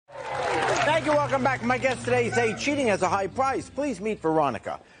Thank you. Welcome back. My guest today say cheating has a high price. Please meet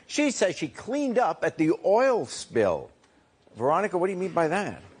Veronica. She says she cleaned up at the oil spill. Veronica, what do you mean by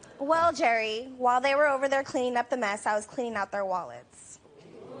that? Well, Jerry, while they were over there cleaning up the mess, I was cleaning out their wallets.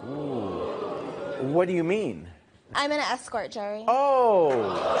 Ooh. What do you mean? I'm an escort, Jerry.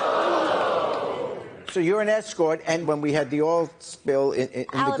 Oh. So you're an escort, and when we had the oil spill in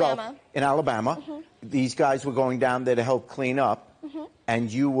the Gulf, in Alabama, these guys were going down there to help clean up,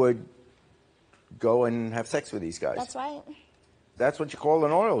 and you would go and have sex with these guys. That's right. That's what you call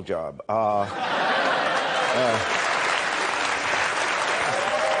an oil job.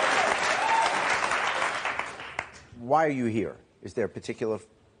 Why are you here? Is there a particular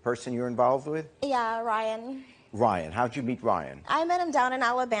person you're involved with? Yeah, Ryan. Ryan. How'd you meet Ryan? I met him down in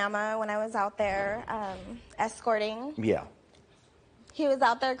Alabama when I was out there escorting. Yeah. He was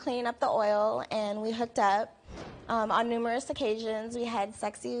out there cleaning up the oil, and we hooked up on numerous occasions. We had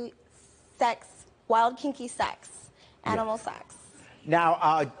wild, kinky sex, animal sex.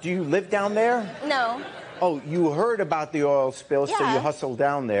 Now, do you live down there? No. Oh, you heard about the oil spill, so you hustled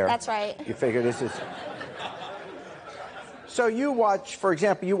down there. That's right. You figure this is... So you watch, for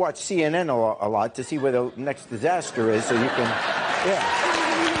example, you watch CNN a lot to see where the next disaster is, so you can... Yeah.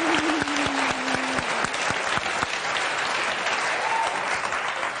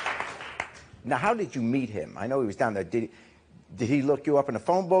 Now, how did you meet him? I know he was down there. Did he look you up in a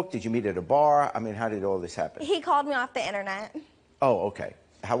phone book? Did you meet at a bar? I mean, how did all this happen? He called me off the internet. Oh, okay.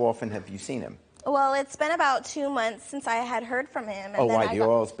 How often have you seen him? Well, it's been about 2 months since I had heard from him. And why? The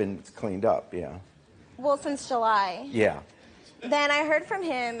oil's been cleaned up, yeah. Well, since July. Yeah. Then I heard from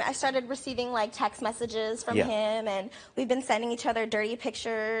him. I started receiving, like, text messages from him, and we've been sending each other dirty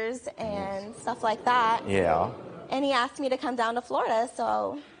pictures and stuff like that. Yeah. And he asked me to come down to Florida,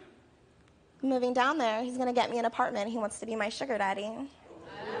 so moving down there, he's going to get me an apartment. He wants to be my sugar daddy.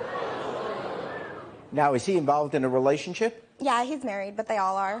 Now, is he involved in a relationship? Yeah, he's married, but they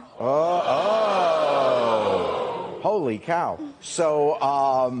all are. Oh. Holy cow. So,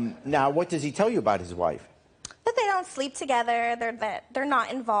 now, what does he tell you about his wife? That they don't sleep together, that they're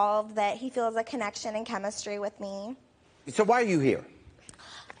not involved, that he feels a connection and chemistry with me. So why are you here?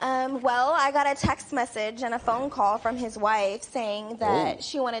 Well, I got a text message and a phone call from his wife saying that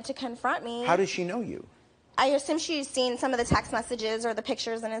she wanted to confront me. How does she know you? I assume she's seen some of the text messages or the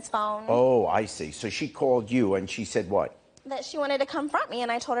pictures in his phone. Oh, I see. So she called you and she said what? That she wanted to confront me,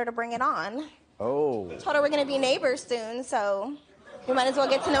 and I told her to bring it on. Oh. Told her we're going to be neighbors soon, so we might as well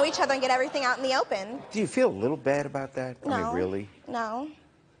get to know each other and get everything out in the open. Do you feel a little bad about that? No. I mean, really? No.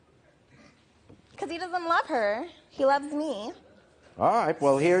 Because he doesn't love her. He loves me. All right.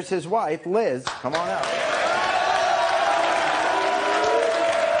 Well, here's his wife, Liz. Come on out.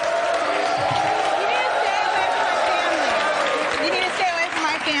 You need to stay away from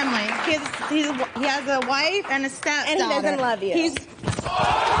my family. He has a wife and a stepdaughter. And he doesn't love you.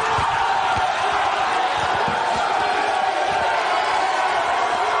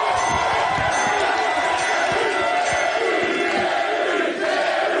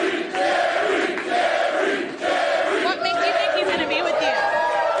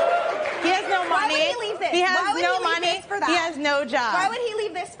 has no job. Why would he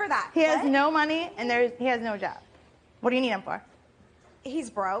leave this for that? He has no money, and he has no job. What do you need him for? He's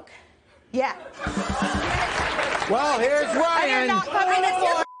broke. Yeah. Well, here's Ryan. You're not coming to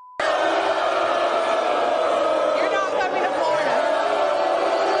Florida. You're not coming to Florida.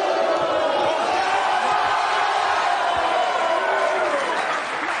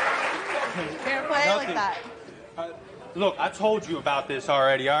 Can't play like that. Look, I told you about this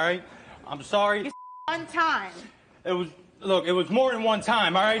already, all right? I'm sorry. It's one time. It was more than one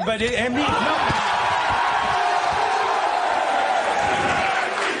time, all right? But it means nothing.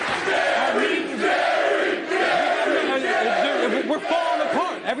 We're falling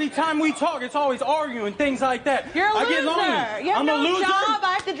apart. Every time we talk, it's always arguing, things like that. You're a loser. I get lonely. You have I'm no a loser. job.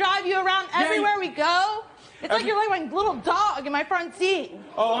 I have to drive you around everywhere we go. It's like you're like my little dog in my front seat.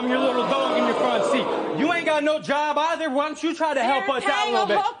 Oh, I'm your little dog in your front seat. You ain't got no job either. Why don't you try to help us out a little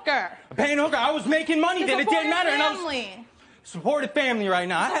bit? Paying a hooker. I was making money then. It didn't matter. And I was supported family right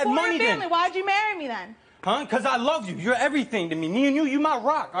now. I had money then. Why'd you marry me then? Huh? Because I love you. You're everything to me. Me and you my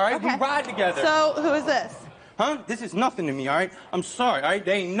rock, all right? Okay. We ride together. So, who is this? Huh? This is nothing to me, all right? I'm sorry, all right?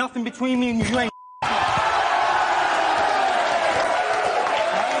 There ain't nothing between me and you. You ain't...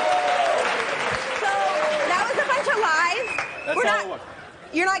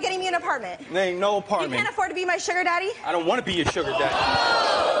 You're not getting me an apartment. There ain't no apartment. You can't afford to be my sugar daddy? I don't want to be your sugar daddy.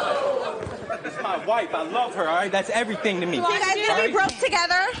 This is my wife. I love her, all right? That's everything to me. So you guys gonna be broke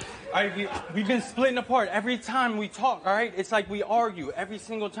together? We've been splitting apart every time we talk, all right? It's like we argue every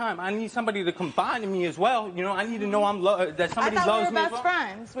single time. I need somebody to confide in me as well. You know, I need to know that somebody loves me. I thought we were best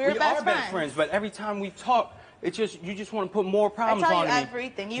friends. We are best friends, but every time we talk, it's just, you just want to put more problems on me. I tell you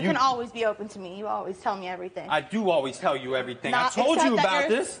everything. You can always be open to me. You always tell me everything. I do always tell you everything. I told you about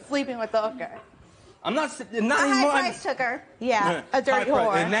this. Sleeping with the hooker. I'm not anymore. A high-priced hooker. Yeah, a dirty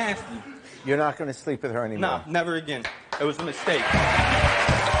whore. And nasty. You're not going to sleep with her anymore? No, never again. It was a mistake.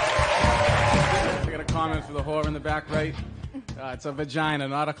 I got a comment for the whore in the back right. It's a vagina,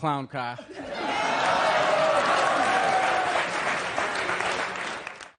 not a clown car.